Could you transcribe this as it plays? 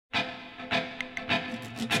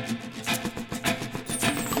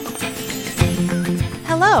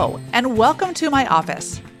Hello, and welcome to my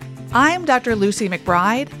office. I'm Dr. Lucy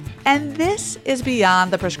McBride, and this is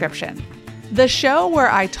Beyond the Prescription, the show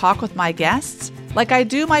where I talk with my guests like I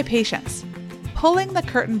do my patients, pulling the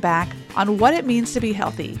curtain back on what it means to be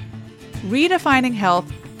healthy, redefining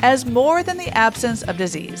health as more than the absence of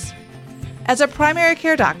disease. As a primary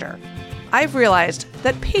care doctor, I've realized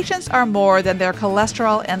that patients are more than their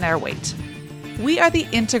cholesterol and their weight. We are the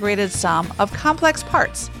integrated sum of complex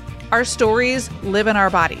parts. Our stories live in our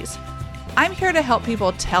bodies. I'm here to help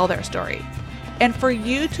people tell their story and for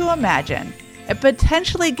you to imagine and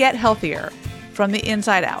potentially get healthier from the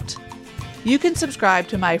inside out. You can subscribe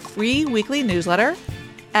to my free weekly newsletter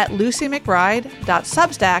at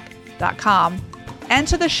lucymcbride.substack.com and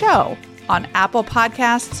to the show on Apple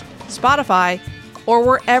Podcasts, Spotify, or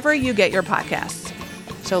wherever you get your podcasts.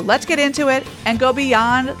 So let's get into it and go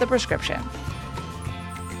beyond the prescription.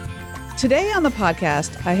 Today on the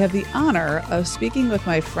podcast, I have the honor of speaking with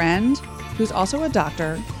my friend, who's also a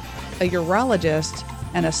doctor, a urologist,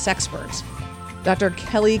 and a sexpert, Dr.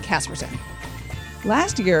 Kelly Casperson.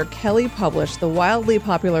 Last year, Kelly published the wildly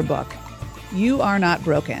popular book, You Are Not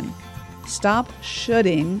Broken: Stop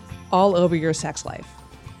Shoulding All Over Your Sex Life.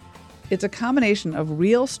 It's a combination of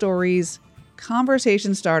real stories,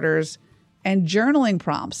 conversation starters, and journaling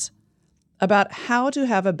prompts about how to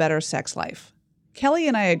have a better sex life. Kelly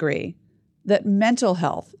and I agree that mental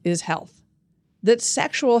health is health, that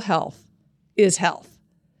sexual health is health,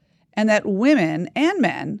 and that women and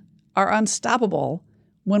men are unstoppable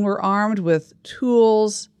when we're armed with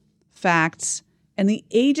tools, facts, and the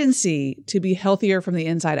agency to be healthier from the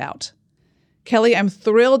inside out. Kelly, I'm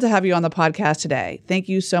thrilled to have you on the podcast today. Thank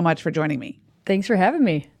you so much for joining me. Thanks for having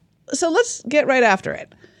me. So let's get right after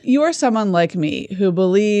it. You are someone like me who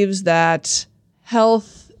believes that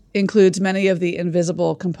health includes many of the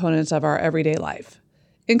invisible components of our everyday life,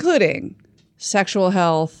 including sexual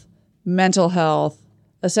health, mental health,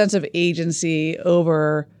 a sense of agency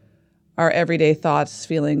over our everyday thoughts,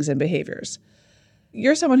 feelings, and behaviors.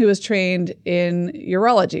 You're someone who is trained in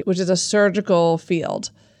urology, which is a surgical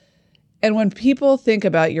field. And when people think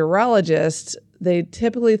about urologists, they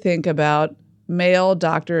typically think about male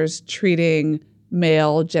doctors treating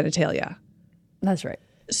male genitalia. That's right.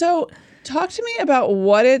 So talk to me about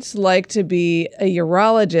what it's like to be a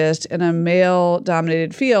urologist in a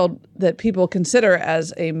male-dominated field that people consider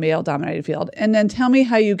as a male-dominated field. And then tell me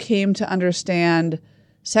how you came to understand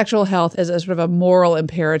sexual health as a sort of a moral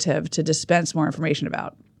imperative to dispense more information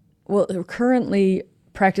about. Well, currently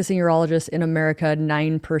practicing urologists in America,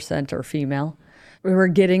 9% are female. We're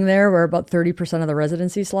getting there. We're about 30% of the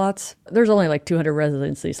residency slots. There's only like 200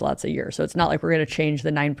 residency slots a year, so it's not like we're going to change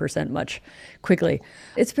the 9% much quickly.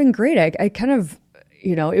 It's been great. I kind of,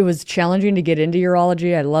 it was challenging to get into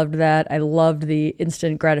urology. I loved that. I loved the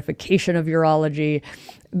instant gratification of urology.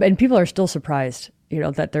 And people are still surprised,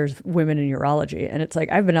 that there's women in urology. And it's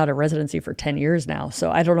like, I've been out of residency for 10 years now,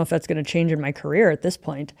 so I don't know if that's going to change in my career at this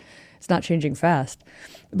point. It's not changing fast.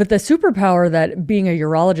 But the superpower that being a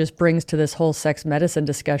urologist brings to this whole sex medicine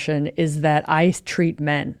discussion is that I treat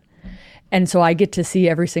men. And so I get to see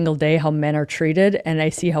every single day how men are treated, and I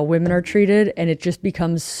see how women are treated, and it just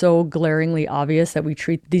becomes so glaringly obvious that we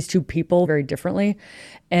treat these two people very differently.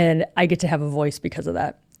 And I get to have a voice because of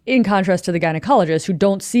that. In contrast to the gynecologists who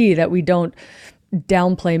don't see that we don't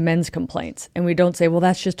downplay men's complaints. And we don't say, well,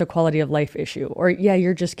 that's just a quality of life issue. Or, yeah,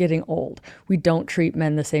 you're just getting old. We don't treat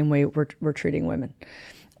men the same way we're treating women.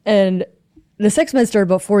 And the sex med started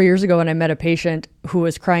about 4 years ago, and I met a patient who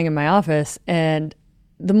was crying in my office. And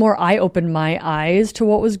the more I opened my eyes to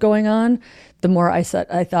what was going on, the more I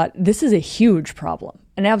thought, this is a huge problem,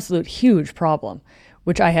 an absolute huge problem,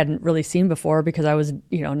 which I hadn't really seen before because I was,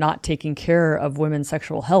 not taking care of women's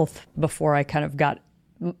sexual health before I kind of got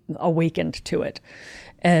awakened to it.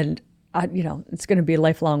 And, it's going to be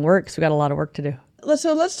lifelong work. So we got a lot of work to do.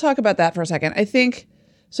 So let's talk about that for a second. I think,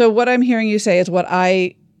 so what I'm hearing you say is what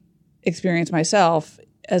I experience myself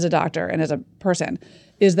as a doctor and as a person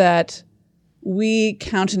is that we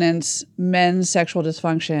countenance men's sexual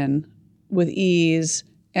dysfunction with ease,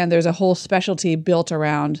 and there's a whole specialty built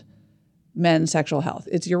around men's sexual health.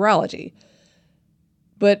 It's urology.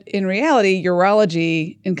 But in reality,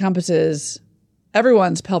 urology encompasses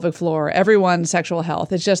everyone's pelvic floor, everyone's sexual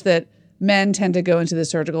health. It's just that men tend to go into the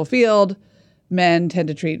surgical field, men tend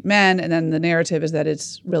to treat men, and then the narrative is that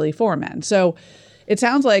it's really for men. So it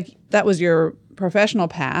sounds like that was your professional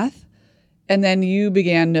path, and then you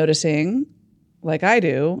began noticing, like I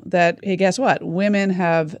do, that, hey, guess what? Women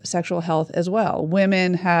have sexual health as well.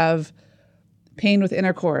 Women have pain with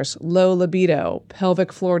intercourse, low libido,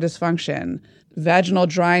 pelvic floor dysfunction, vaginal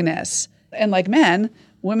dryness. And like men,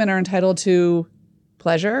 women are entitled to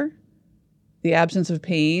pleasure, the absence of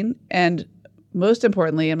pain, and most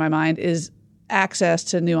importantly in my mind is access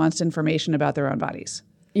to nuanced information about their own bodies.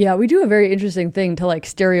 Yeah, we do a very interesting thing to like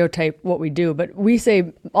stereotype what we do, but we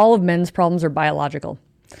say all of men's problems are biological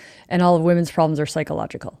and all of women's problems are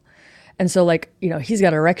psychological. And so like, he's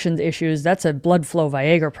got erection issues. That's a blood flow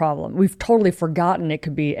Viagra problem. We've totally forgotten it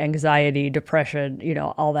could be anxiety, depression,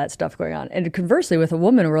 all that stuff going on. And conversely with a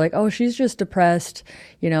woman, we're like, oh, she's just depressed,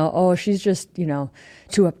 oh, she's just, too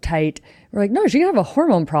uptight. We're like, no, she can have a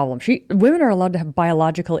hormone problem. Women are allowed to have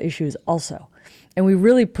biological issues also. And we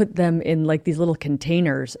really put them in like these little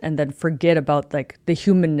containers and then forget about like the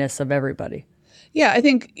humanness of everybody. Yeah, I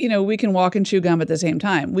think, we can walk and chew gum at the same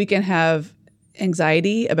time. We can have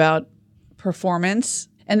anxiety about performance,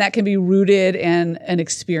 and that can be rooted in an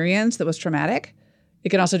experience that was traumatic. It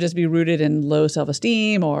can also just be rooted in low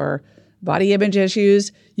self-esteem or body image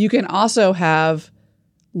issues. You can also have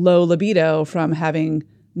low libido from having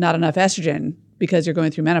not enough estrogen because you're going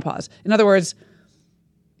through menopause. In other words,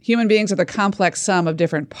 human beings are the complex sum of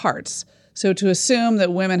different parts. So to assume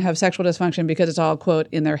that women have sexual dysfunction because it's all, quote,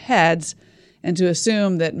 in their heads, and to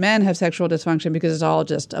assume that men have sexual dysfunction because it's all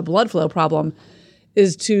just a blood flow problem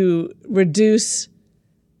is to reduce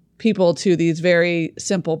people to these very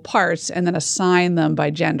simple parts and then assign them by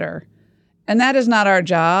gender. And that is not our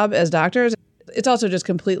job as doctors. It's also just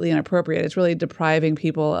completely inappropriate. It's really depriving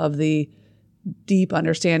people of the deep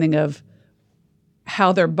understanding of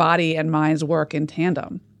how their body and minds work in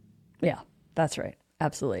tandem. Yeah, that's right.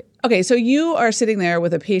 Absolutely. Okay, so you are sitting there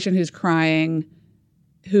with a patient who's crying,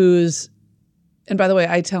 and by the way,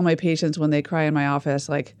 I tell my patients when they cry in my office,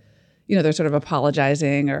 like, they're sort of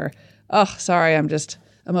apologizing or, oh, sorry, I'm just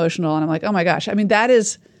emotional. And I'm like, oh my gosh. I mean, that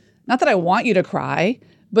is not that I want you to cry,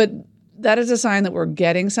 but that is a sign that we're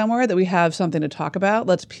getting somewhere, that we have something to talk about.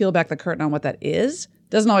 Let's peel back the curtain on what that is.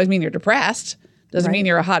 Doesn't always mean you're depressed. Doesn't mean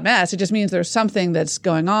you're a hot mess. It just means there's something that's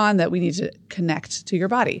going on that we need to connect to your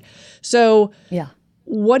body. So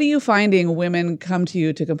what are you finding women come to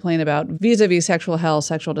you to complain about vis-a-vis sexual health,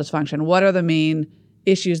 sexual dysfunction? What are the main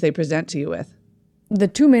issues they present to you with? The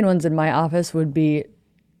two main ones in my office would be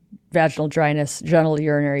vaginal dryness, genital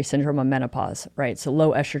urinary syndrome, and menopause, right? So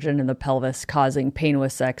low estrogen in the pelvis causing pain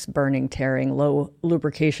with sex, burning, tearing, low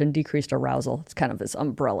lubrication, decreased arousal. It's kind of this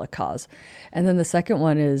umbrella cause. And then the second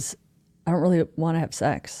one is I don't really want to have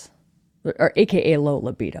sex, or AKA low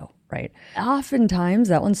libido, right? Oftentimes,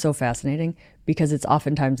 that one's so fascinating because it's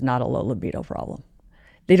oftentimes not a low libido problem.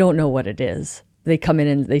 They don't know what it is. They come in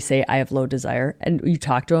and they say, I have low desire. And you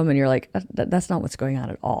talk to them and you're like, that's not what's going on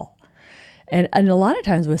at all. And a lot of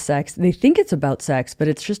times with sex, they think it's about sex, but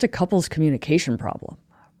it's just a couple's communication problem,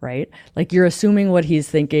 right? Like you're assuming what he's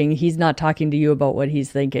thinking. He's not talking to you about what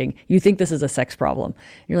he's thinking. You think this is a sex problem.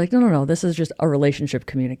 You're like, no, this is just a relationship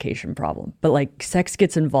communication problem. But like sex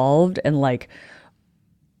gets involved and like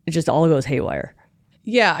it just all goes haywire.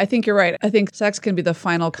 Yeah, I think you're right. I think sex can be the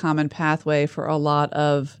final common pathway for a lot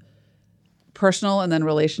of personal and then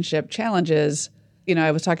relationship challenges.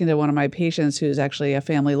 I was talking to one of my patients who's actually a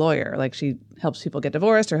family lawyer. Like she helps people get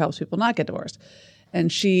divorced or helps people not get divorced. And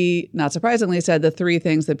she, not surprisingly, said the three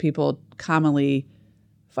things that people commonly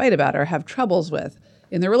fight about or have troubles with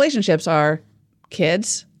in their relationships are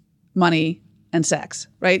kids, money, and sex,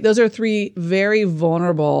 right? Those are three very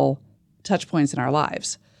vulnerable touch points in our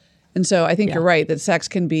lives. And so I think you're right that sex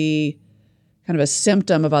can be kind of a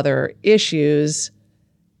symptom of other issues.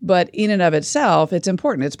 But in and of itself, it's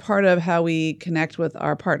important. It's part of how we connect with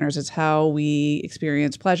our partners. It's how we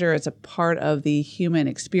experience pleasure. It's a part of the human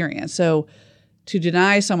experience. So to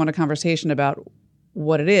deny someone a conversation about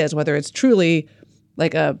what it is, whether it's truly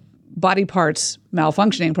like a body parts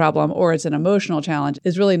malfunctioning problem or it's an emotional challenge,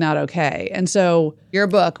 is really not okay. And so your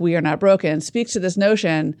book, We Are Not Broken, speaks to this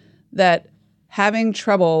notion that having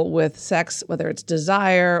trouble with sex, whether it's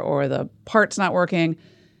desire or the parts not working,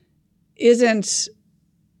 isn't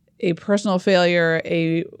a personal failure,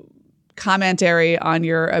 a commentary on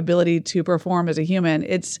your ability to perform as a human.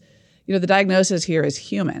 It's, the diagnosis here is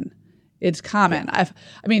human. It's common.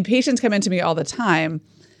 Patients come into me all the time.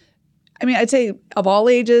 I'd say of all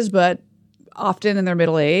ages, but often in their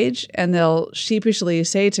middle age, and they'll sheepishly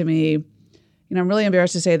say to me, I'm really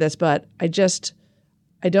embarrassed to say this, but I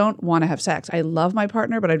don't want to have sex. I love my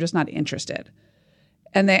partner, but I'm just not interested.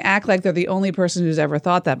 And they act like they're the only person who's ever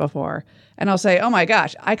thought that before. And I'll say, oh my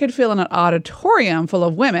gosh, I could feel in an auditorium full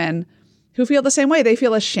of women who feel the same way. They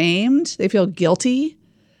feel ashamed. They feel guilty.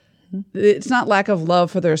 It's not lack of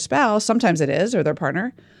love for their spouse. Sometimes it is, or their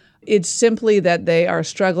partner. It's simply that they are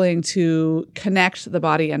struggling to connect the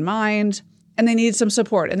body and mind, and they need some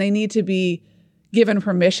support, and they need to be given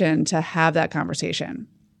permission to have that conversation.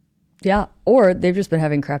 Yeah. Or they've just been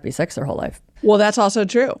having crappy sex their whole life. Well, that's also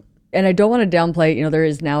true. And I don't want to downplay, there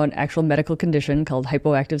is now an actual medical condition called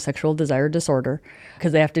hypoactive sexual desire disorder,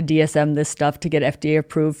 because they have to DSM this stuff to get FDA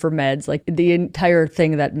approved for meds, like the entire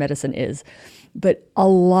thing that medicine is. But a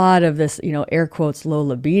lot of this, air quotes, low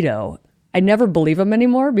libido, I never believe them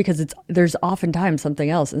anymore because there's oftentimes something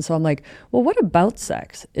else. And so I'm like, well, what about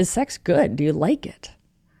sex? Is sex good? Do you like it?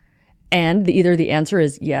 And either the answer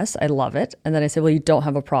is yes, I love it. And then I say, well, you don't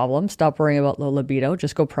have a problem. Stop worrying about low libido.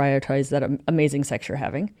 Just go prioritize that amazing sex you're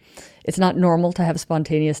having. It's not normal to have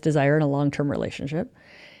spontaneous desire in a long-term relationship.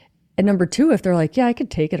 And number two, if they're like, yeah, I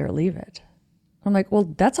could take it or leave it. I'm like,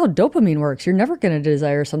 well, that's how dopamine works. You're never going to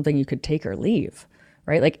desire something you could take or leave,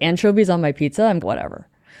 right? Like anchovies on my pizza, I'm whatever,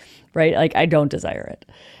 right? Like I don't desire it.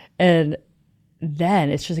 And then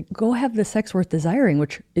it's just like, go have the sex worth desiring,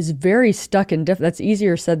 which is very stuck in that's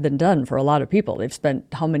easier said than done for a lot of people. They've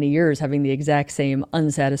spent how many years having the exact same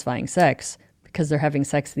unsatisfying sex because they're having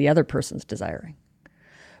sex the other person's desiring,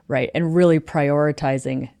 right? And really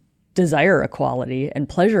prioritizing desire equality and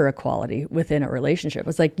pleasure equality within a relationship.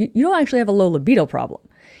 It's like, you don't actually have a low libido problem.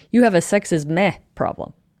 You have a sex is meh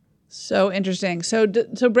problem. So interesting. So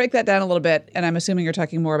break that down a little bit. And I'm assuming you're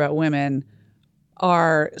talking more about women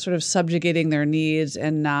are sort of subjugating their needs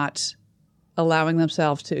and not allowing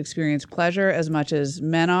themselves to experience pleasure as much as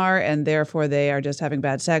men are, and therefore they are just having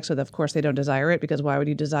bad sex. So of course they don't desire it, because why would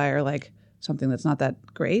you desire like something that's not that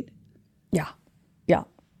great? Yeah.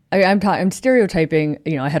 I'm stereotyping, a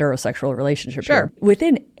heterosexual relationship. Sure. Here.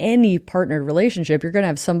 Within any partnered relationship, you're going to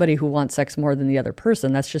have somebody who wants sex more than the other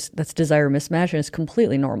person. That's desire mismatch, and it's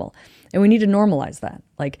completely normal. And we need to normalize that.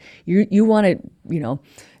 Like you want to,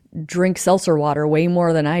 drink seltzer water way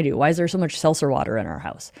more than I do. Why is there so much seltzer water in our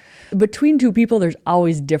house? Between two people, there's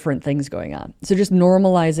always different things going on. So just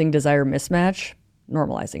normalizing desire mismatch,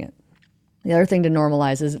 normalizing it. The other thing to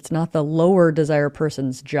normalize is it's not the lower desire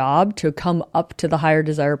person's job to come up to the higher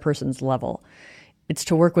desire person's level. It's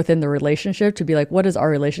to work within the relationship to be like, what does our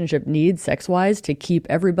relationship need sex-wise to keep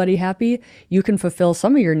everybody happy? You can fulfill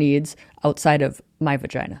some of your needs outside of my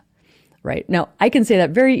vagina. Right. Now, I can say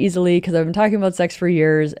that very easily because I've been talking about sex for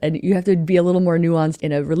years, and you have to be a little more nuanced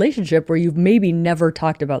in a relationship where you've maybe never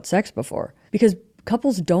talked about sex before, because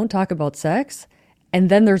couples don't talk about sex and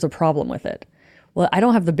then there's a problem with it. Well, I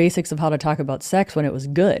don't have the basics of how to talk about sex when it was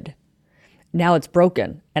good. Now it's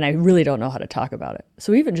broken and I really don't know how to talk about it.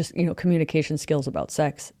 So even just, communication skills about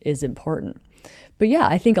sex is important. But yeah,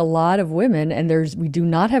 I think a lot of women, and we do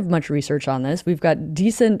not have much research on this. We've got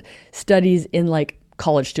decent studies in like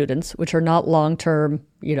college students, which are not long-term,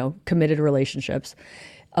 committed relationships,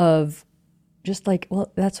 of just like,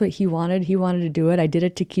 well, that's what he wanted. He wanted to do it. I did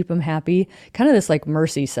it to keep him happy. Kind of this like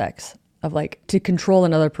mercy sex of like to control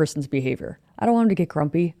another person's behavior. I don't want him to get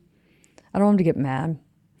grumpy. I don't want him to get mad.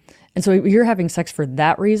 And so you're having sex for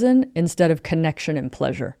that reason instead of connection and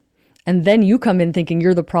pleasure. And then you come in thinking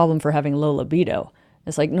you're the problem for having low libido.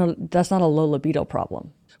 It's like, no, that's not a low libido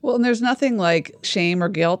problem. Well, and there's nothing like shame or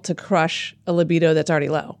guilt to crush a libido that's already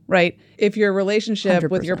low, right? If your relationship 100%.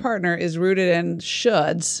 with your partner is rooted in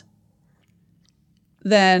shoulds,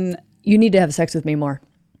 then you need to have sex with me more.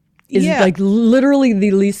 Is yeah. like literally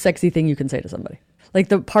the least sexy thing you can say to somebody. Like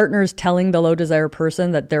the partner's telling the low desire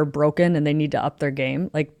person that they're broken and they need to up their game.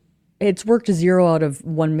 Like it's worked 0 out of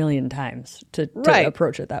 1 million times to Right.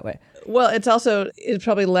 approach it that way. Well, it's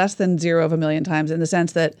probably less than 0 of a million times, in the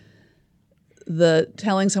sense that the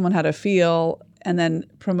telling someone how to feel and then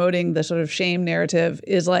promoting the sort of shame narrative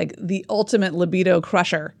is like the ultimate libido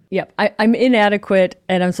crusher. Yep. I'm inadequate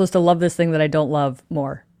and I'm supposed to love this thing that I don't love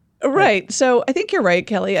more. Right. So I think you're right,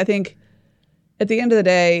 Kelly. I think at the end of the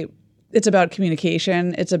day, it's about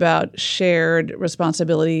communication. It's about shared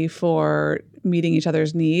responsibility for meeting each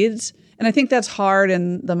other's needs. And I think that's hard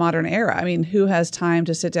in the modern era. I mean, who has time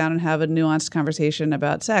to sit down and have a nuanced conversation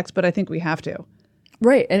about sex? But I think we have to.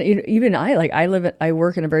 Right. And even I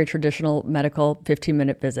work in a very traditional medical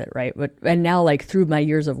 15-minute visit, right? And now like through my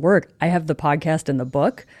years of work, I have the podcast and the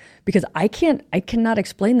book because I cannot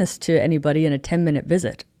explain this to anybody in a 10-minute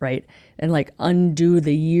visit, right? And like undo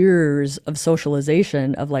the years of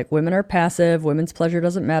socialization of like women are passive, women's pleasure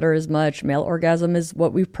doesn't matter as much, male orgasm is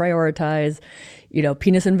what we prioritize,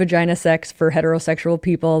 penis and vagina sex for heterosexual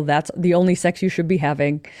people, that's the only sex you should be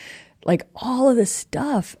having. Like all of this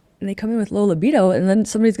stuff. And they come in with low libido, and then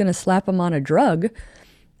somebody's going to slap them on a drug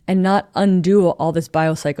and not undo all this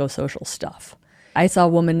biopsychosocial stuff. I saw a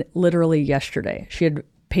woman literally yesterday. She had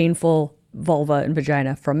painful vulva and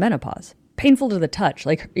vagina from menopause. Painful to the touch,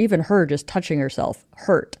 like even her just touching herself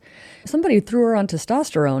hurt. Somebody threw her on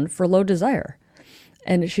testosterone for low desire.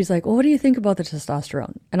 And she's like, well, what do you think about the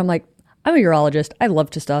testosterone? And I'm like, I'm a urologist. I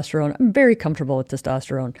love testosterone. I'm very comfortable with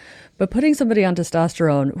testosterone. But putting somebody on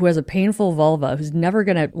testosterone who has a painful vulva, who's never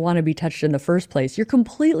going to want to be touched in the first place, you're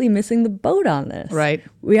completely missing the boat on this. Right.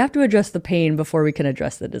 We have to address the pain before we can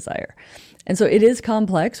address the desire. And so it is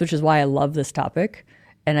complex, which is why I love this topic.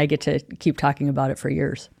 And I get to keep talking about it for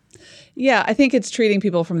years. Yeah, I think it's treating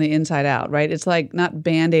people from the inside out, right? It's like not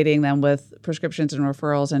Band-Aiding them with prescriptions and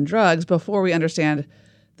referrals and drugs before we understand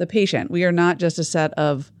the patient. We are not just a set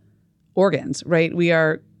of organs, right? We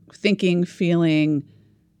are thinking, feeling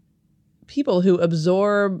people who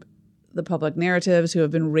absorb the public narratives, who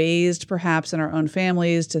have been raised perhaps in our own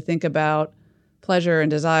families to think about pleasure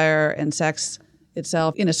and desire and sex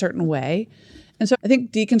itself in a certain way. And so I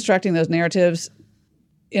think deconstructing those narratives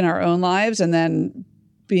in our own lives and then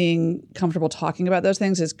being comfortable talking about those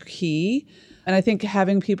things is key. And I think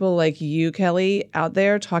having people like you, Kelly, out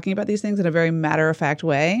there talking about these things in a very matter-of-fact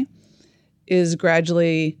way is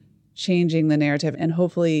gradually changing the narrative and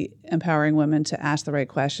hopefully empowering women to ask the right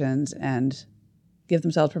questions and give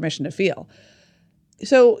themselves permission to feel.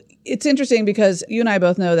 So it's interesting because you and I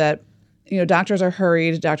both know that, doctors are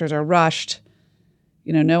hurried, doctors are rushed.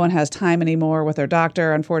 No one has time anymore with their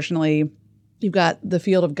doctor. Unfortunately, you've got the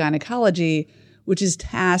field of gynecology, which is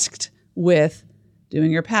tasked with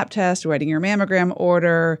doing your Pap test, writing your mammogram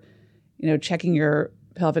order, checking your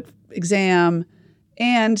pelvic exam.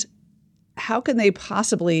 And how can they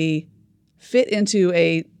possibly fit into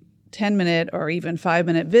a 10-minute or even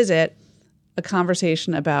 5-minute visit a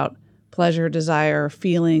conversation about pleasure, desire,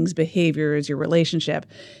 feelings, behaviors, your relationship?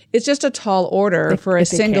 It's just a tall order for a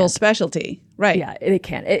single specialty. Right. Yeah, it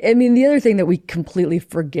can. I mean, the other thing that we completely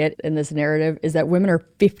forget in this narrative is that women are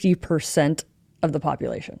 50% of the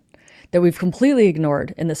population that we've completely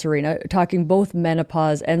ignored in this arena, talking both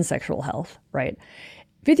menopause and sexual health, right?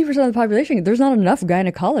 50% of the population, there's not enough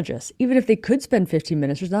gynecologists. Even if they could spend 15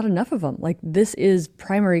 minutes, there's not enough of them. Like, this is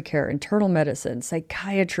primary care, internal medicine,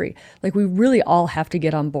 psychiatry. Like, we really all have to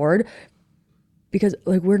get on board because,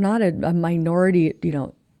 like, we're not a minority,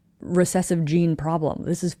 recessive gene problem.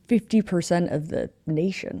 This is 50% of the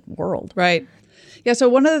nation, world. Right. Yeah, so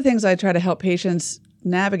one of the things I try to help patients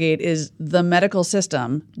navigate is the medical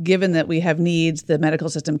system, given that we have needs the medical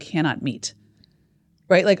system cannot meet.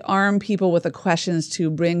 Right? Like, arm people with the questions to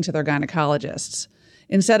bring to their gynecologists.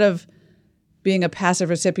 Instead of being a passive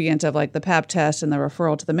recipient of like the Pap test and the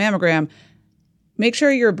referral to the mammogram, make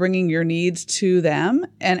sure you're bringing your needs to them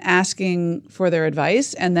and asking for their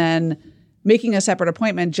advice and then making a separate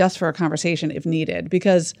appointment just for a conversation if needed.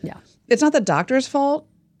 Because it's not the doctor's fault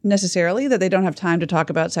necessarily that they don't have time to talk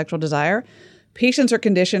about sexual desire. Patients are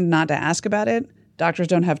conditioned not to ask about it. Doctors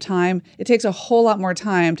don't have time. It takes a whole lot more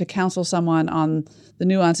time to counsel someone on the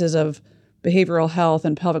nuances of behavioral health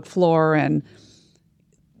and pelvic floor and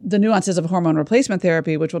the nuances of hormone replacement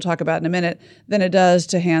therapy, which we'll talk about in a minute, than it does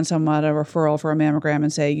to hand someone a referral for a mammogram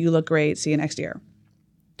and say, you look great, see you next year.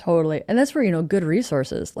 Totally. And that's where, good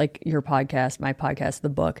resources like your podcast, my podcast, the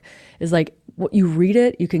book is like, you read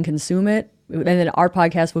it, you can consume it. And then our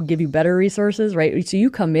podcast will give you better resources, right? So you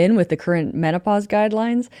come in with the current menopause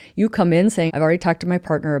guidelines. You come in saying, I've already talked to my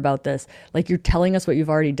partner about this. Like, you're telling us what you've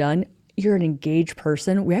already done. You're an engaged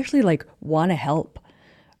person. We actually want to help,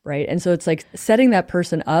 right? And so it's like setting that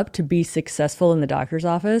person up to be successful in the doctor's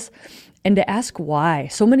office and to ask why.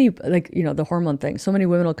 So many, the hormone thing, so many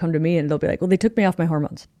women will come to me and they'll be like, well, they took me off my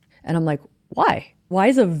hormones. And I'm like, why? Why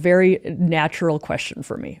is a very natural question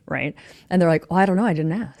for me, right? And they're like, oh, I don't know. I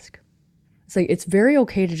didn't ask. It's like, it's very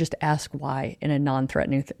okay to just ask why in a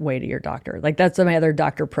non-threatening way to your doctor. Like, that's my other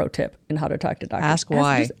doctor pro tip in how to talk to doctors. Ask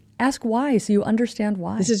why. Ask why so you understand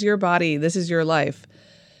why. This is your body. This is your life.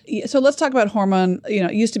 So let's talk about hormone.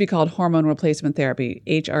 It used to be called hormone replacement therapy,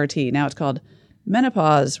 HRT. Now it's called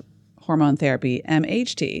menopause hormone therapy,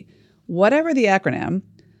 MHT. Whatever the acronym,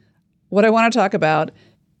 what I want to talk about,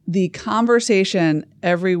 the conversation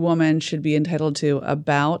every woman should be entitled to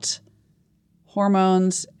about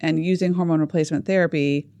hormones and using hormone replacement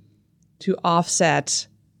therapy to offset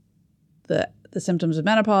the symptoms of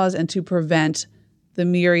menopause and to prevent the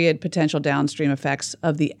myriad potential downstream effects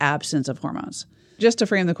of the absence of hormones. Just to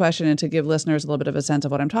frame the question and to give listeners a little bit of a sense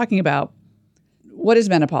of what I'm talking about, what is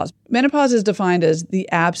menopause? Menopause is defined as the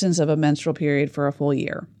absence of a menstrual period for a full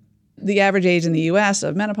year. The average age in the U.S.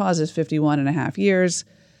 of menopause is 51 and a half years,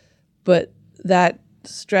 but that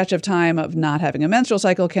stretch of time of not having a menstrual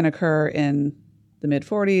cycle can occur in the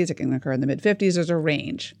mid-40s, it can occur in the mid-50s, there's a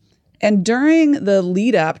range. And during the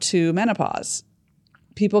lead up to menopause,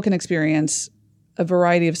 people can experience a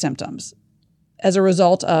variety of symptoms as a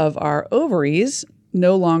result of our ovaries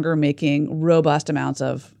no longer making robust amounts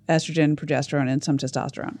of estrogen, progesterone, and some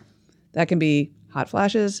testosterone. That can be hot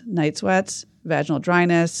flashes, night sweats, vaginal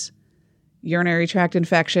dryness, urinary tract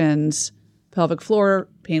infections, pelvic floor,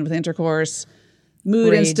 pain with intercourse,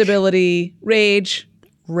 mood instability, rage.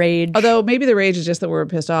 Although maybe the rage is just that we're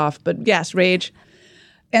pissed off, but yes, rage.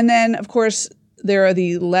 And then, of course, there are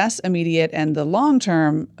the less immediate and the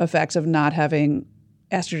long-term effects of not having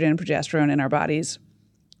estrogen and progesterone in our bodies,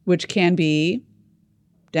 which can be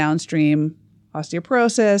downstream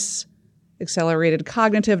osteoporosis, accelerated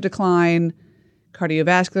cognitive decline,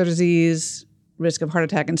 cardiovascular disease, risk of heart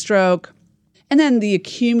attack and stroke, and then the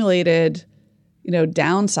accumulated,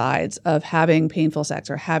 downsides of having painful sex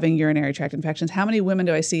or having urinary tract infections. How many women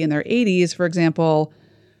do I see in their 80s, for example,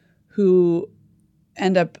 who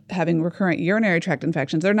end up having recurrent urinary tract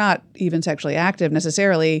infections? They're not even sexually active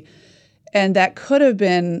necessarily, and that could have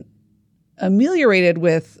been ameliorated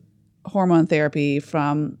with hormone therapy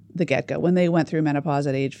from the get-go when they went through menopause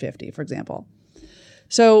at age 50, for example.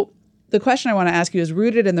 So the question I want to ask you is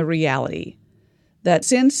rooted in the reality that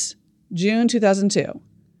since June 2002,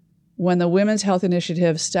 when the Women's Health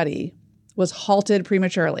Initiative study was halted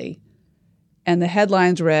prematurely and the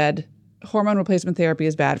headlines read, "Hormone replacement therapy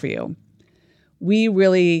is bad for you," we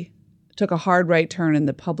really took a hard right turn in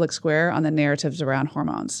the public square on the narratives around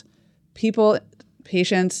hormones. People,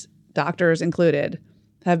 patients, doctors included,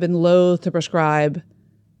 have been loath to prescribe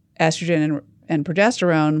estrogen and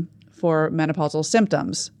progesterone for menopausal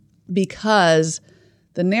symptoms because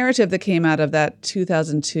the narrative that came out of that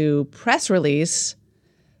 2002 press release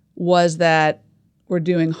was that we're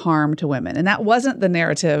doing harm to women. And that wasn't the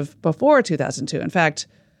narrative before 2002. In fact,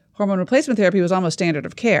 hormone replacement therapy was almost standard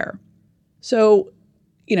of care. So,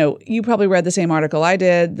 you probably read the same article I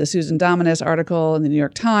did, the Susan Dominus article in the New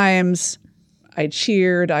York Times. I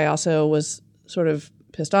cheered. I also was sort of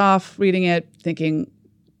pissed off reading it, thinking,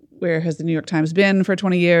 where has the New York Times been for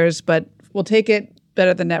 20 years? But we'll take it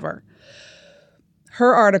better than never.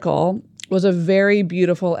 Her article was a very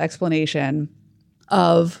beautiful explanation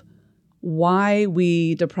of why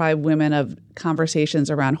we deprive women of conversations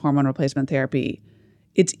around hormone replacement therapy.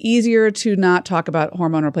 It's easier to not talk about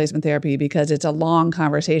hormone replacement therapy because it's a long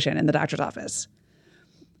conversation in the doctor's office.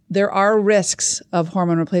 There are risks of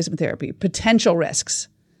hormone replacement therapy, potential risks.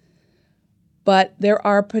 But there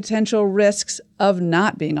are potential risks of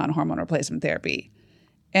not being on hormone replacement therapy.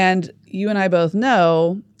 And you and I both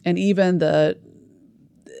know, and even the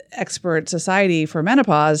expert society for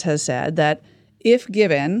menopause has said that if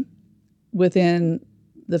given within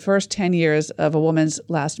the first 10 years of a woman's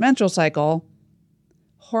last menstrual cycle,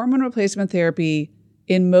 hormone replacement therapy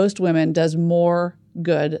in most women does more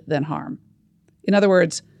good than harm. In other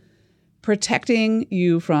words, protecting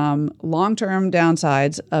you from long-term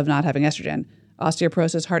downsides of not having estrogen,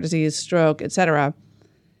 osteoporosis, heart disease, stroke, etc.,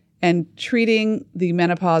 and treating the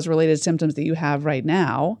menopause-related symptoms that you have right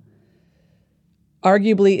now,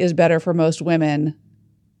 arguably is better for most women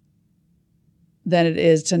than it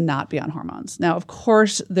is to not be on hormones. Now, of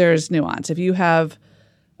course, there's nuance. If you have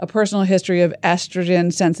a personal history of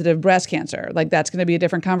estrogen-sensitive breast cancer, that's going to be a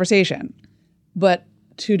different conversation. But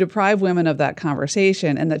to deprive women of that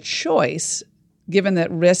conversation and the choice, given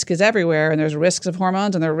that risk is everywhere and there's risks of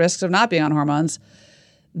hormones and there are risks of not being on hormones,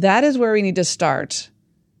 that is where we need to start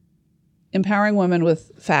empowering women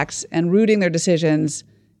with facts and rooting their decisions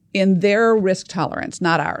in their risk tolerance,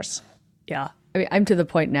 not ours. Yeah. I mean, I'm to the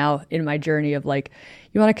point now in my journey of you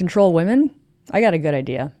want to control women? I got a good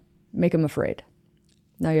idea. Make them afraid.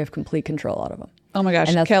 Now you have complete control out of them. Oh my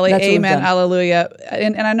gosh, Kelly, amen, hallelujah.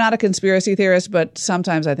 And I'm not a conspiracy theorist, but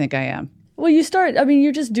sometimes I think I am. Well,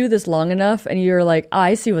 you just do this long enough and you're like,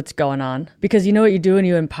 I see what's going on. Because you know what you do when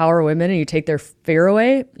you empower women and you take their fear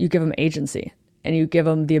away? You give them agency and you give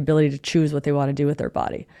them the ability to choose what they want to do with their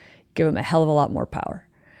body. Give them a hell of a lot more power.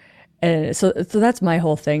 And so that's my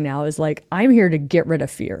whole thing now is I'm here to get rid of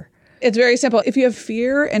fear. It's very simple. If you have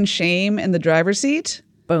fear and shame in the driver's seat,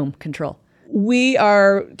 boom, control. We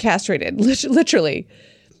are castrated, literally.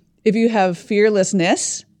 If you have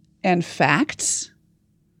fearlessness and facts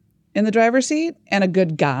in the driver's seat and a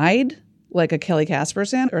good guide, like a Kelly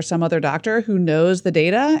Kasperson or some other doctor who knows the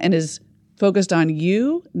data and is focused on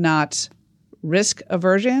you, not risk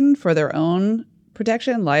aversion for their own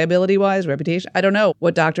protection, liability-wise, reputation. I don't know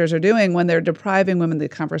what doctors are doing when they're depriving women of the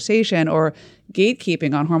conversation or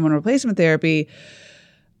gatekeeping on hormone replacement therapy.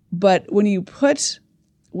 But when you put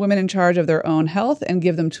women in charge of their own health and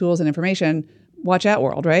give them tools and information, watch out,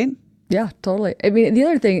 world, right? Yeah, totally. I mean, the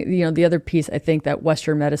other thing, the other piece I think that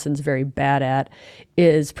Western medicine's very bad at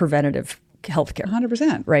is preventative healthcare.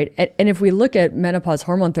 100%. Right. And if we look at menopause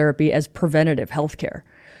hormone therapy as preventative healthcare,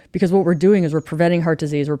 Because what we're doing is we're preventing heart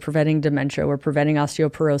disease, we're preventing dementia, we're preventing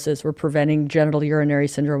osteoporosis, we're preventing genital urinary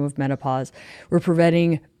syndrome of menopause, we're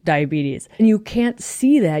preventing diabetes. And you can't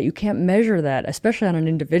see that, you can't measure that, especially on an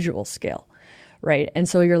individual scale, right? And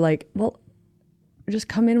so you're like, well, just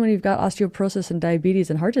come in when you've got osteoporosis and diabetes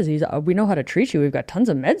and heart disease. We know how to treat you. We've got tons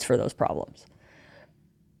of meds for those problems.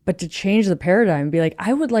 But to change the paradigm and be like,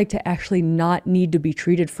 I would like to actually not need to be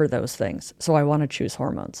treated for those things. So I want to choose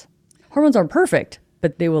hormones. Hormones aren't perfect,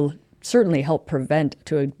 but they will certainly help prevent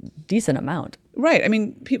to a decent amount. Right. I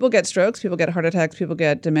mean, people get strokes, people get heart attacks, people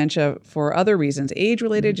get dementia for other reasons,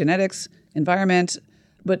 age-related, genetics, environment.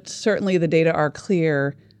 But certainly the data are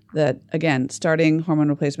clear that, again, starting hormone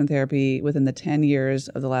replacement therapy within the 10 years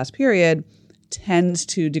of the last period tends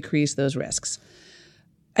to decrease those risks.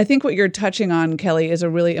 I think what you're touching on, Kelly, is a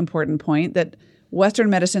really important point that Western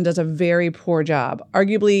medicine does a very poor job,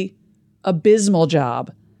 arguably abysmal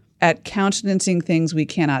job, at countenancing things we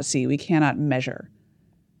cannot see, we cannot measure.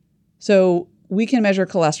 So we can measure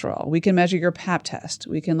cholesterol, we can measure your Pap test,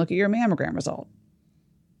 we can look at your mammogram result.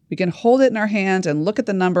 We can hold it in our hands and look at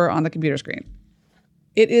the number on the computer screen.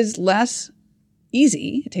 It is less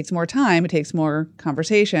easy, it takes more time, it takes more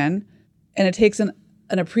conversation, and it takes an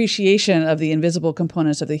appreciation of the invisible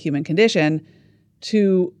components of the human condition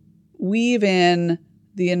to weave in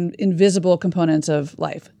the invisible components of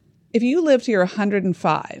life. If you live to your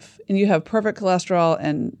 105 and you have perfect cholesterol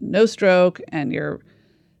and no stroke and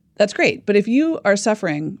that's great. But if you are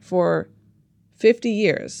suffering for 50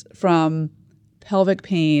 years from pelvic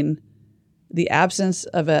pain, the absence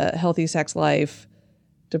of a healthy sex life,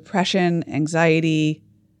 depression, anxiety,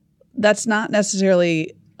 that's not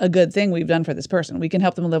necessarily a good thing we've done for this person. We can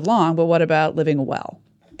help them live long, but what about living well?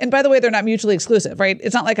 And by the way, they're not mutually exclusive, right?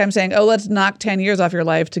 It's not like I'm saying, oh, let's knock 10 years off your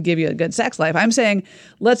life to give you a good sex life. I'm saying,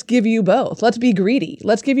 let's give you both. Let's be greedy.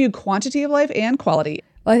 Let's give you quantity of life and quality.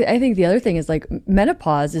 Well, I think the other thing is like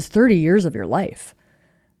menopause is 30 years of your life,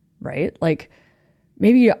 right? Like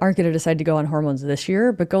maybe you aren't going to decide to go on hormones this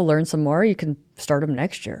year, but go learn some more. You can start them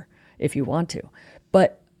next year if you want to.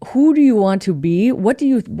 But who do you want to be? What do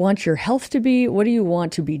you want your health to be? What do you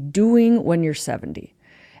want to be doing when you're 70?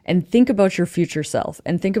 And think about your future self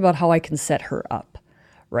and think about how I can set her up,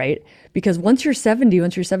 right? Because once you're 70,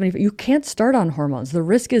 once you're 70, you can't start on hormones. The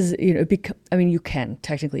risk is, you can,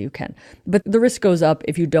 technically you can, but the risk goes up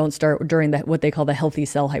if you don't start during what they call the healthy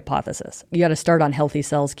cell hypothesis. You got to start on healthy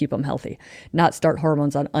cells, keep them healthy, not start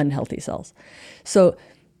hormones on unhealthy cells. So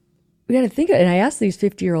we got to think, and I asked these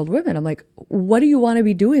 50-year-old women, I'm like, what do you want to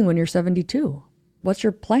be doing when you're 72? What's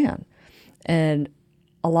your plan? And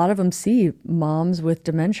a lot of them see moms with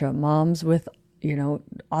dementia, moms with,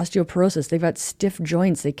 osteoporosis. They've got stiff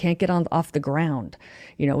joints. They can't get off the ground,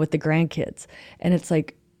 with the grandkids. And it's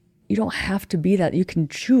like, you don't have to be that. You can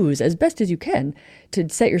choose as best as you can to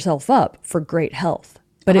set yourself up for great health.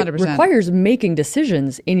 But 100%. It requires making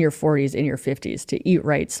decisions in your 40s, in your 50s to eat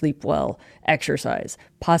right, sleep well, exercise,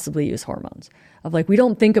 possibly use hormones. Of like, we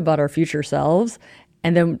don't think about our future selves.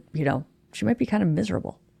 And then, she might be kind of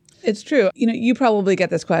miserable. It's true. You probably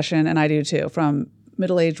get this question, and I do too, from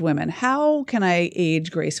middle-aged women. How can I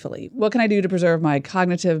age gracefully? What can I do to preserve my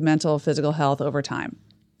cognitive, mental, physical health over time?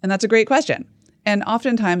 And that's a great question. And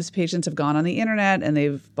oftentimes patients have gone on the internet and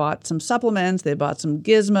they've bought some supplements, they bought some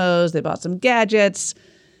gizmos, they bought some gadgets.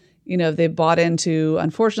 They bought into,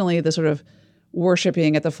 unfortunately, the sort of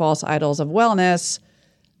worshiping at the false idols of wellness.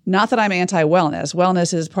 Not that I'm anti-wellness.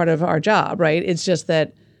 Wellness is part of our job, right? It's just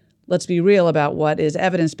that let's be real about what is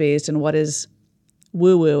evidence-based and what is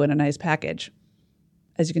woo-woo in a nice package.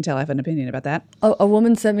 As you can tell, I have an opinion about that. A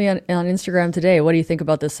woman sent me on Instagram today, what do you think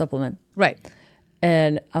about this supplement? Right.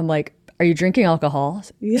 And I'm like, are you drinking alcohol?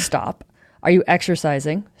 Yeah. Stop. Are you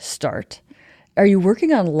exercising? Start. Are you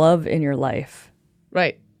working on love in your life?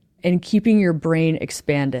 Right. And keeping your brain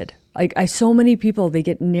expanded. Like so many people, they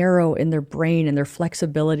get narrow in their brain and their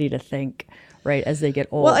flexibility to think, right, as they get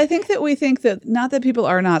old. Well, I think that we think that, not that people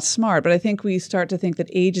are not smart, but I think we start to think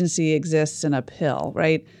that agency exists in a pill,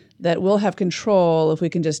 right? That we'll have control if we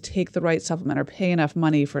can just take the right supplement or pay enough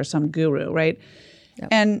money for some guru, right? Yep.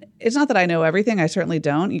 And it's not that I know everything. I certainly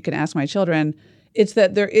don't. You can ask my children. It's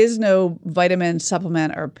that there is no vitamin,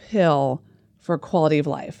 supplement, or pill for quality of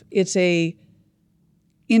life. It's a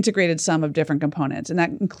integrated sum of different components, and that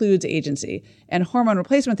includes agency. And hormone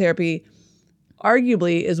replacement therapy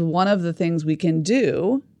arguably is one of the things we can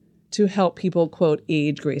do to help people, quote,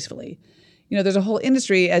 age gracefully. There's a whole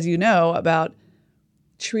industry, as you know, about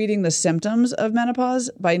treating the symptoms of menopause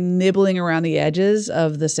by nibbling around the edges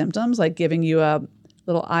of the symptoms, like giving you a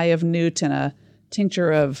little eye of newt and a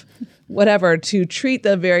tincture of whatever to treat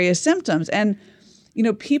the various symptoms. And,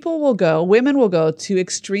 women will go to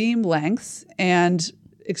extreme lengths and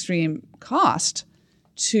extreme cost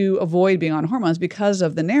to avoid being on hormones because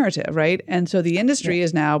of the narrative, right? And so the industry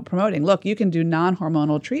is now promoting, look, you can do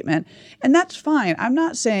non-hormonal treatment, and that's fine. I'm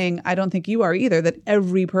not saying, I don't think you are either, that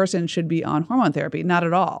every person should be on hormone therapy. Not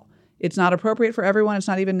at all. It's not appropriate for everyone. It's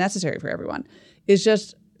not even necessary for everyone. It's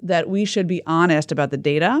just that we should be honest about the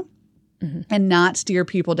data and not steer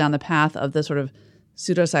people down the path of the sort of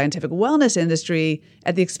pseudoscientific wellness industry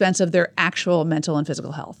at the expense of their actual mental and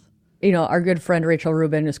physical health. Our good friend Rachel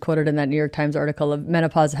Rubin is quoted in that New York Times article of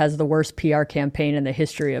menopause has the worst PR campaign in the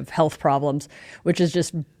history of health problems, which is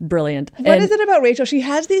just brilliant. What is it about Rachel? She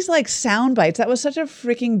has these like sound bites. That was such a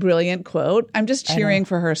freaking brilliant quote. I'm just cheering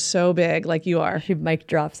for her so big, like you are. She mic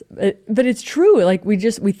drops. But it's true. Like we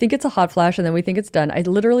think it's a hot flash and then we think it's done. I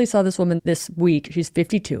literally saw this woman this week. She's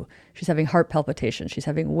 52. She's having heart palpitations. She's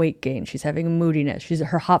having weight gain. She's having moodiness.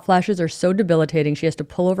 Her hot flashes are so debilitating. She has to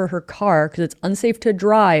pull over her car because it's unsafe to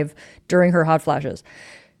drive during her hot flashes.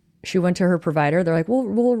 She went to her provider. They're like,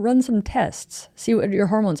 we'll run some tests, see what your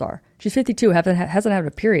hormones are. She's 52, hasn't had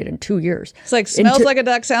a period in 2 years. It's like smells like a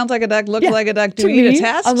duck, sounds like a duck, looks like a duck. Do we need a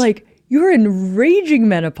test? I'm like, you're in raging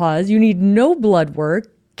menopause. You need no blood work.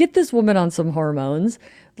 Get this woman on some hormones.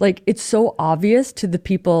 Like, it's so obvious to the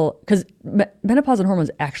people because menopause and hormones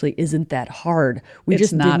actually isn't that hard. We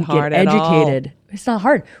just didn't get educated. It's not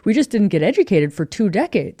hard. We just didn't get educated for 2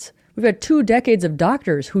 decades. We've had 2 decades of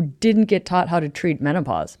doctors who didn't get taught how to treat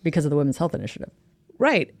menopause because of the Women's Health Initiative.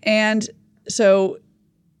 Right. And so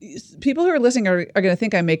people who are listening are going to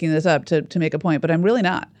think I'm making this up to make a point, but I'm really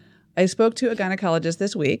not. I spoke to a gynecologist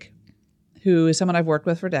this week who is someone I've worked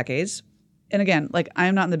with for decades. And again, like,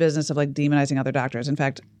 I'm not in the business of like demonizing other doctors. In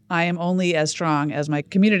fact, I am only as strong as my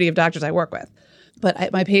community of doctors I work with.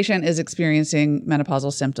 But my patient is experiencing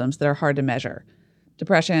menopausal symptoms that are hard to measure.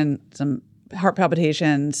 Depression, some heart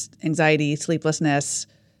palpitations, anxiety, sleeplessness,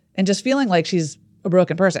 and just feeling like she's a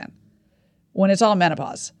broken person when it's all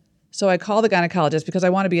menopause. So I call the gynecologist because I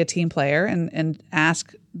want to be a team player and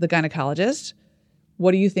ask the gynecologist,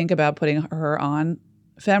 what do you think about putting her on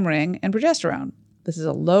Femring and progesterone? This is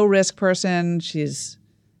a low-risk person. She's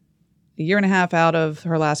a year and a half out of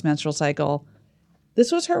her last menstrual cycle.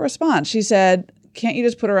 This was her response. She said, can't you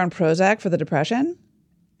just put her on Prozac for the depression?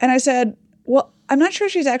 And I said, well, I'm not sure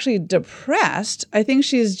she's actually depressed. I think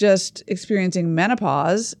she's just experiencing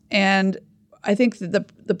menopause. And I think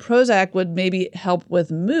that the Prozac would maybe help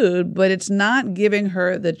with mood, but it's not giving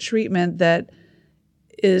her the treatment that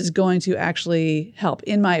is going to actually help,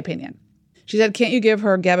 in my opinion. She said, can't you give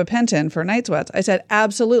her gabapentin for night sweats? I said,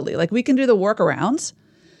 absolutely. Like, we can do the workarounds.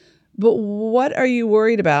 But what are you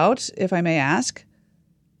worried about, if I may ask,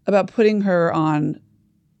 about putting her on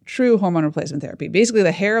true hormone replacement therapy, basically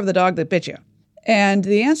the hair of the dog that bit you? And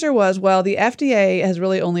the answer was, well, the FDA has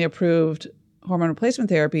really only approved hormone replacement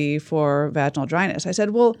therapy for vaginal dryness. I said,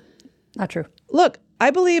 well, not true. Look,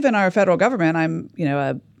 I believe in our federal government. I'm,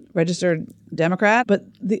 a registered Democrat, but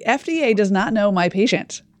the FDA does not know my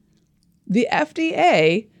patient. The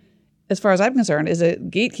FDA, as far as I'm concerned, is a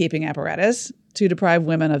gatekeeping apparatus to deprive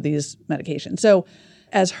women of these medications. So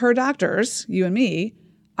as her doctors, you and me,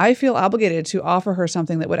 I feel obligated to offer her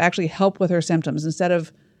something that would actually help with her symptoms instead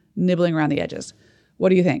of nibbling around the edges. What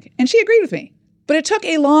do you think? And she agreed with me. But it took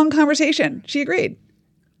a long conversation. She agreed.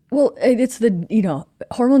 Well, it's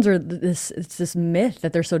hormones are this myth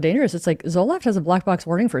that they're so dangerous. It's like Zoloft has a black box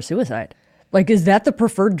warning for suicide. Like, is that the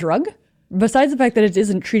preferred drug? Besides the fact that it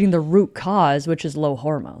isn't treating the root cause, which is low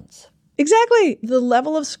hormones. Exactly. The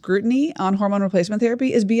level of scrutiny on hormone replacement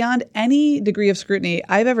therapy is beyond any degree of scrutiny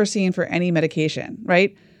I've ever seen for any medication,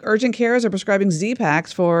 right? Urgent cares are prescribing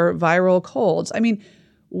Z-Paks for viral colds. I mean,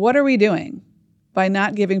 what are we doing by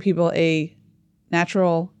not giving people a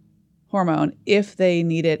natural hormone if they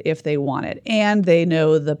need it, if they want it, and they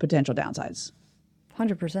know the potential downsides?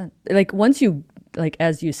 100%. Like, once you,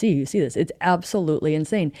 as you see this, it's absolutely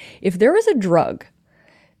insane. If there was a drug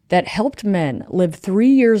that helped men live 3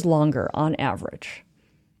 years longer on average,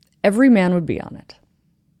 every man would be on it.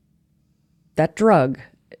 That drug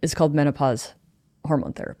is called menopause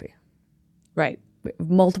hormone therapy. Right.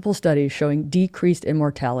 Multiple studies showing decreased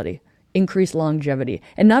immortality, increased longevity,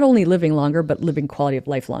 and not only living longer, but living quality of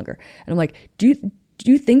life longer. And I'm like, do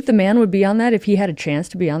you think the man would be on that if he had a chance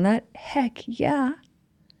to be on that? Heck yeah.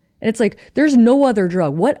 And it's like, there's no other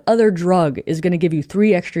drug. What other drug is going to give you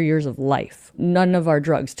 3 extra years of life? None of our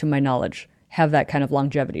drugs, to my knowledge, have that kind of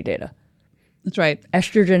longevity data. That's right.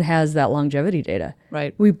 Estrogen has that longevity data.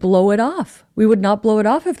 Right. We blow it off. We would not blow it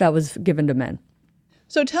off if that was given to men.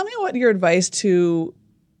 So tell me what your advice to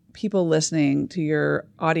people listening, to your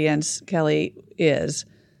audience, Kelly, is.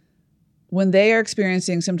 when they are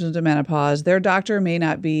experiencing symptoms of menopause, their doctor may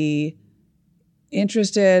not be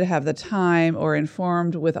interested, have the time, or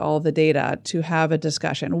informed with all the data to have a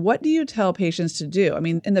discussion. What do you tell patients to do? I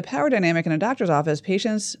mean, in the power dynamic in a doctor's office,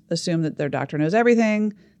 patients assume that their doctor knows everything,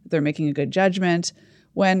 that they're making a good judgment,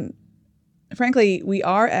 when, frankly, we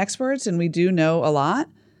are experts and we do know a lot,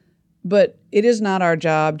 but it is not our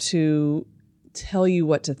job to tell you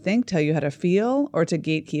what to think, tell you how to feel, or to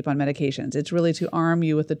gatekeep on medications. It's really to arm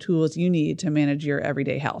you with the tools you need to manage your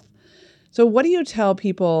everyday health. So what do you tell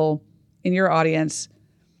people in your audience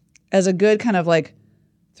as a good kind of like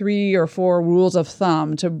 3 or 4 rules of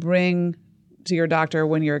thumb to bring to your doctor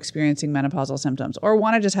when you're experiencing menopausal symptoms or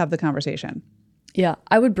want to just have the conversation? Yeah,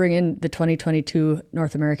 I would bring in the 2022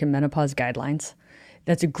 North American Menopause Guidelines.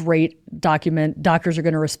 That's a great document. Doctors are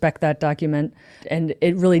going to respect that document. And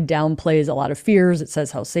it really downplays a lot of fears. It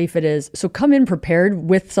says how safe it is. So come in prepared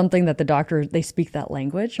with something that the doctor, they speak that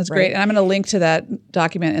language. That's great. And I'm going to link to that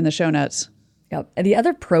document in the show notes. Yep. And the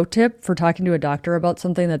other pro tip for talking to a doctor about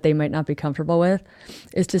something that they might not be comfortable with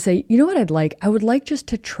is to say, you know what I'd like? I would like just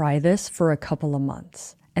to try this for a couple of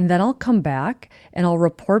months. And then I'll come back and I'll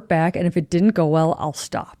report back. And if it didn't go well, I'll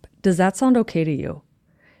stop. Does that sound okay to you?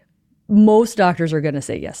 Most doctors are going to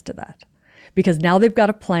say yes to that because now they've got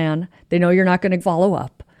a plan. They know you're not going to follow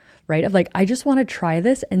up, right? Of like, I just want to try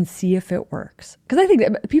this and see if it works. Because I think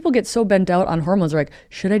that people get so bent out on hormones. They're like,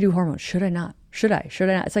 should I do hormones? Should I not? Should I? Should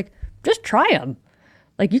I not? It's like, just try them.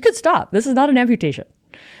 Like you could stop. This is not an amputation,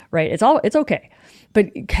 right? It's okay. But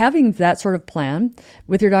having that sort of plan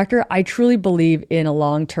with your doctor, I truly believe in a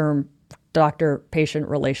long-term doctor-patient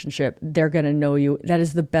relationship. They're going to know you. That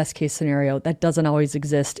is the best case scenario. That doesn't always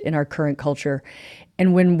exist in our current culture.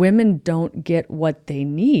 And when women don't get what they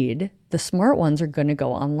need, the smart ones are going to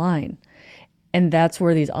go online. And that's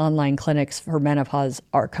where these online clinics for menopause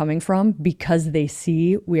are coming from because they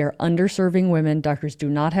see we are underserving women. Doctors do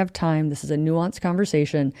not have time. This is a nuanced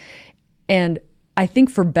conversation. And I think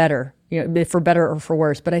for better, for better or for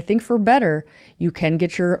worse, but I think for better, you can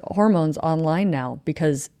get your hormones online now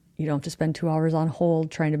because you don't have to spend 2 hours on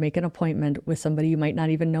hold trying to make an appointment with somebody you might not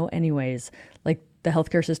even know anyways. Like the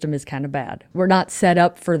healthcare system is kind of bad. We're not set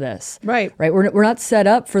up for this. Right. We're not set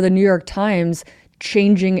up for the New York Times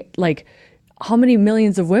changing, like, how many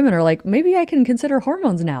millions of women are like, maybe I can consider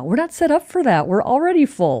hormones now. We're not set up for that. We're already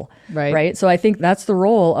full. Right. So I think that's the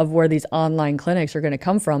role of where these online clinics are going to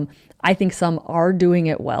come from. I think some are doing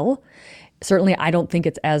it well. Certainly, I don't think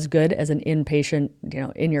it's as good as an inpatient,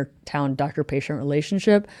 in your town doctor-patient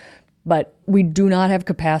relationship, but we do not have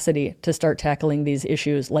capacity to start tackling these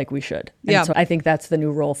issues like we should. And so I think that's the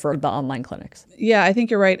new role for the online clinics. Yeah, I think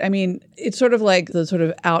you're right. I mean, it's sort of like the sort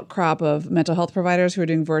of outcrop of mental health providers who are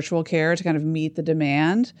doing virtual care to kind of meet the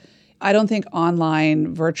demand. I don't think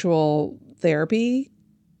online virtual therapy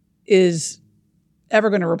is ever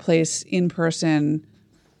going to replace in-person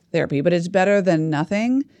therapy, but it's better than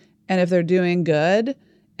nothing. And if they're doing good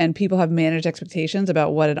and people have managed expectations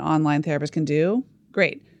about what an online therapist can do,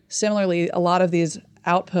 great. Similarly, a lot of these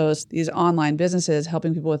outposts, these online businesses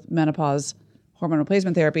helping people with menopause hormone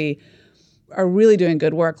replacement therapy are really doing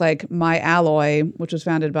good work. Like My Alloy, which was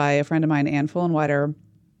founded by a friend of mine, Ann Fullenwider,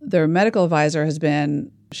 their medical advisor has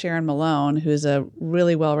been Sharon Malone, who's a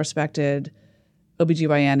really well-respected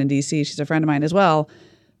OBGYN in DC. She's a friend of mine as well.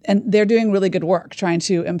 And they're doing really good work trying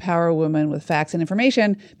to empower women with facts and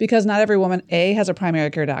information because not every woman, A, has a primary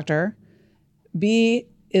care doctor, B,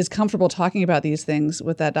 is comfortable talking about these things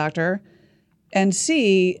with that doctor, and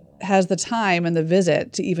C, has the time and the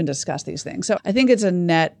visit to even discuss these things. So I think it's a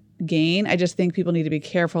net gain. I just think people need to be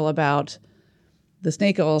careful about the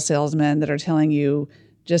snake oil salesmen that are telling you,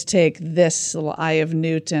 just take this little eye of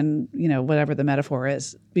newt and, whatever the metaphor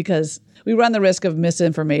is, because we run the risk of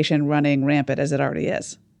misinformation running rampant as it already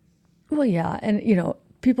is. Well, yeah. And,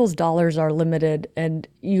 people's dollars are limited and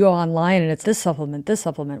you go online and it's this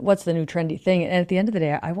supplement, what's the new trendy thing? And at the end of the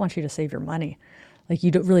day, I want you to save your money. Like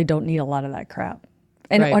you really don't need a lot of that crap.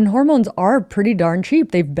 And, right. And hormones are pretty darn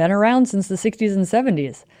cheap. They've been around since the 60s and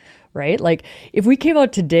 70s, right? Like if we came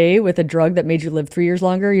out today with a drug that made you live 3 years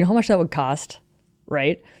longer, you know how much that would cost,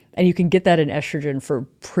 right? And you can get that in estrogen for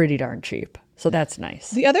pretty darn cheap. So that's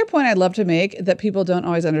nice. The other point I'd love to make that people don't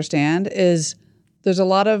always understand is there's a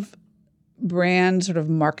lot of brand sort of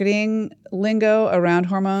marketing lingo around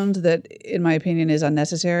hormones that, in my opinion, is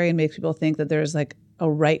unnecessary and makes people think that there's like a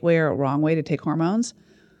right way or a wrong way to take hormones.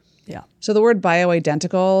 Yeah. So the word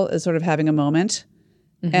bioidentical is sort of having a moment.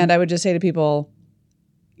 Mm-hmm. And I would just say to people,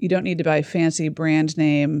 you don't need to buy fancy brand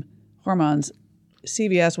name hormones.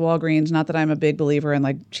 CVS, Walgreens, not that I'm a big believer in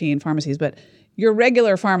like chain pharmacies, but your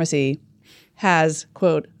regular pharmacy has,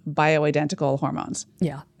 quote, bioidentical hormones.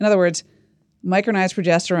 Yeah. In other words, micronized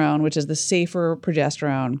progesterone, which is the safer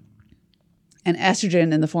progesterone, and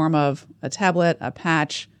estrogen in the form of a tablet, a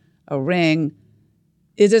patch, a ring,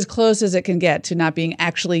 is as close as it can get to not being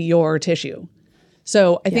actually your tissue.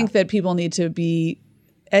 So I think that people need to be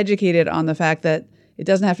educated on the fact that it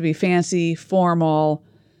doesn't have to be fancy, formal,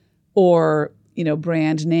 or,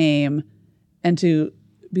 brand name, and to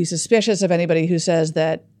be suspicious of anybody who says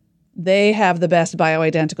that they have the best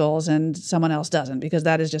bioidenticals and someone else doesn't, because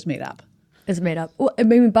that is just made up. It's made up. Well, I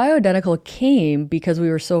mean, bioidentical came because we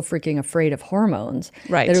were so freaking afraid of hormones.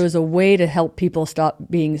 Right. That it was a way to help people stop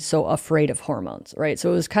being so afraid of hormones, right?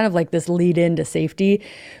 So it was kind of like this lead into safety.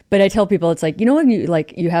 But I tell people, it's like, when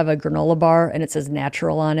you have a granola bar and it says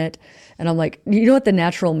natural on it, and I'm like, you know what the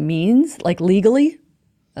natural means, like legally?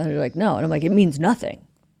 And they're like, no. And I'm like, it means nothing.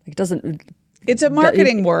 It doesn't. It's a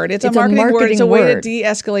marketing word. It's a marketing word. It's a way to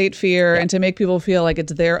de-escalate fear and to make people feel like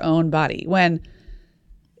it's their own body. When,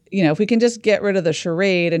 if we can just get rid of the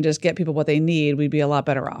charade and just get people what they need, we'd be a lot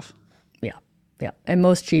better off. Yeah. Yeah. And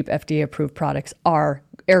most cheap FDA-approved products are,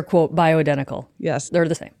 air quote, bioidentical. Yes. They're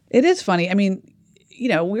the same. It is funny. I mean,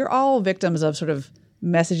 we're all victims of sort of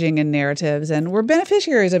messaging and narratives, and we're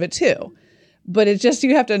beneficiaries of it too. But it's just,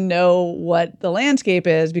 you have to know what the landscape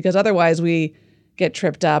is, because otherwise we get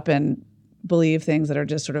tripped up and believe things that are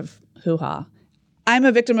just sort of hoo-ha. I'm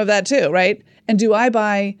a victim of that too, right? And do I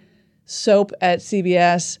buy soap at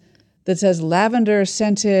CVS that says lavender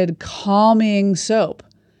scented calming soap?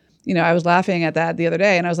 I was laughing at that the other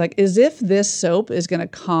day, and I was like, as if this soap is going to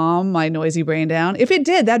calm my noisy brain down. If it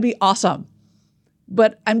did, that'd be awesome.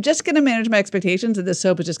 But I'm just going to manage my expectations that this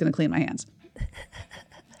soap is just going to clean my hands.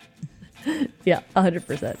 Yeah,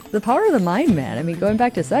 100%. The power of the mind, man. I mean, going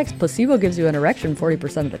back to sex, placebo gives you an erection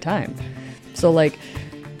 40% of the time. So,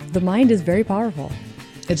 the mind is very powerful.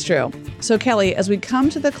 It's true. So, Kelly, as we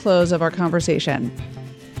come to the close of our conversation,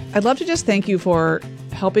 I'd love to just thank you for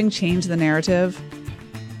helping change the narrative,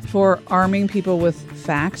 for arming people with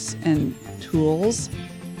facts and tools,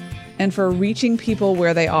 and for reaching people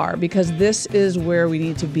where they are, because this is where we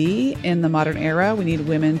need to be in the modern era. We need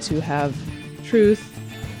women to have truth,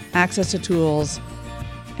 access to tools,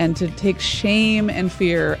 and to take shame and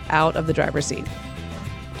fear out of the driver's seat.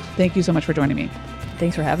 Thank you so much for joining me.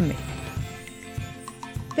 Thanks for having me.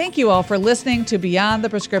 Thank you all for listening to Beyond the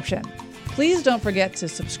Prescription. Please don't forget to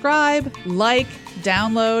subscribe, like,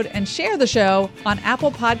 download, and share the show on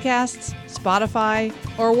Apple Podcasts, Spotify,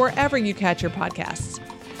 or wherever you catch your podcasts.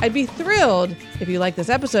 I'd be thrilled if you like this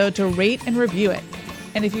episode to rate and review it.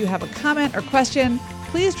 And if you have a comment or question,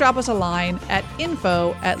 please drop us a line at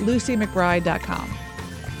info@lucymcbride.com.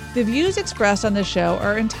 The views expressed on this show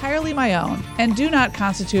are entirely my own and do not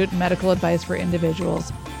constitute medical advice for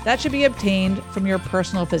individuals. That should be obtained from your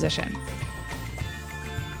personal physician.